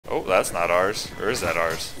Oh, that's not ours. Or is that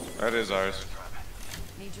ours? That is ours.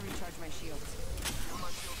 Need to recharge my shields.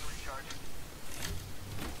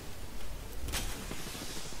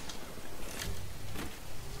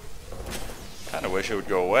 Kinda wish it would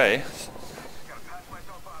go away.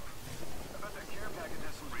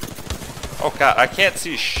 Oh god, I can't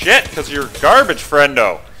see shit because of your garbage,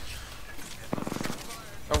 friendo.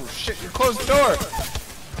 Oh shit, you closed the door!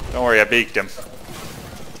 Don't worry, I beaked him.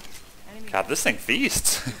 God, this thing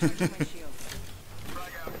feasts.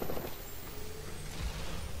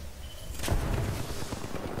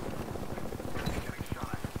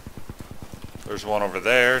 There's one over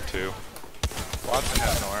there, too. Watson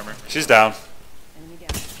has no armor. She's down. Enemy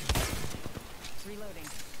down. Reloading.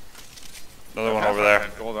 Another one over there.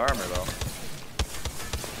 Gold armor though.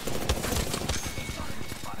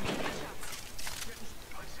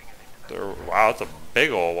 Wow, it's a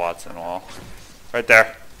big old Watson wall. Right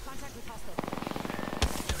there. Contact with hostile.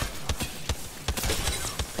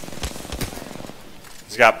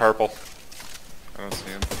 He's got purple. I don't see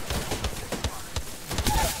him.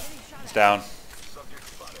 He's down.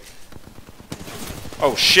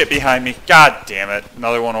 Oh shit, behind me. God damn it.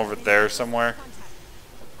 Another one over there somewhere.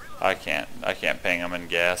 I can't ping him in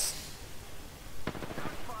gas.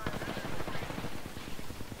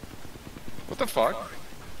 What the fuck?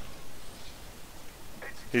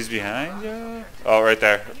 He's behind you? Oh, right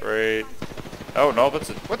there. Right. Oh, no, that's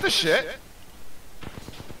a What the shit?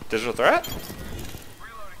 digital threat?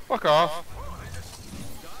 Fuck off.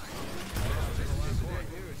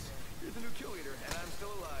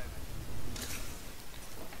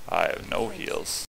 I have no heals.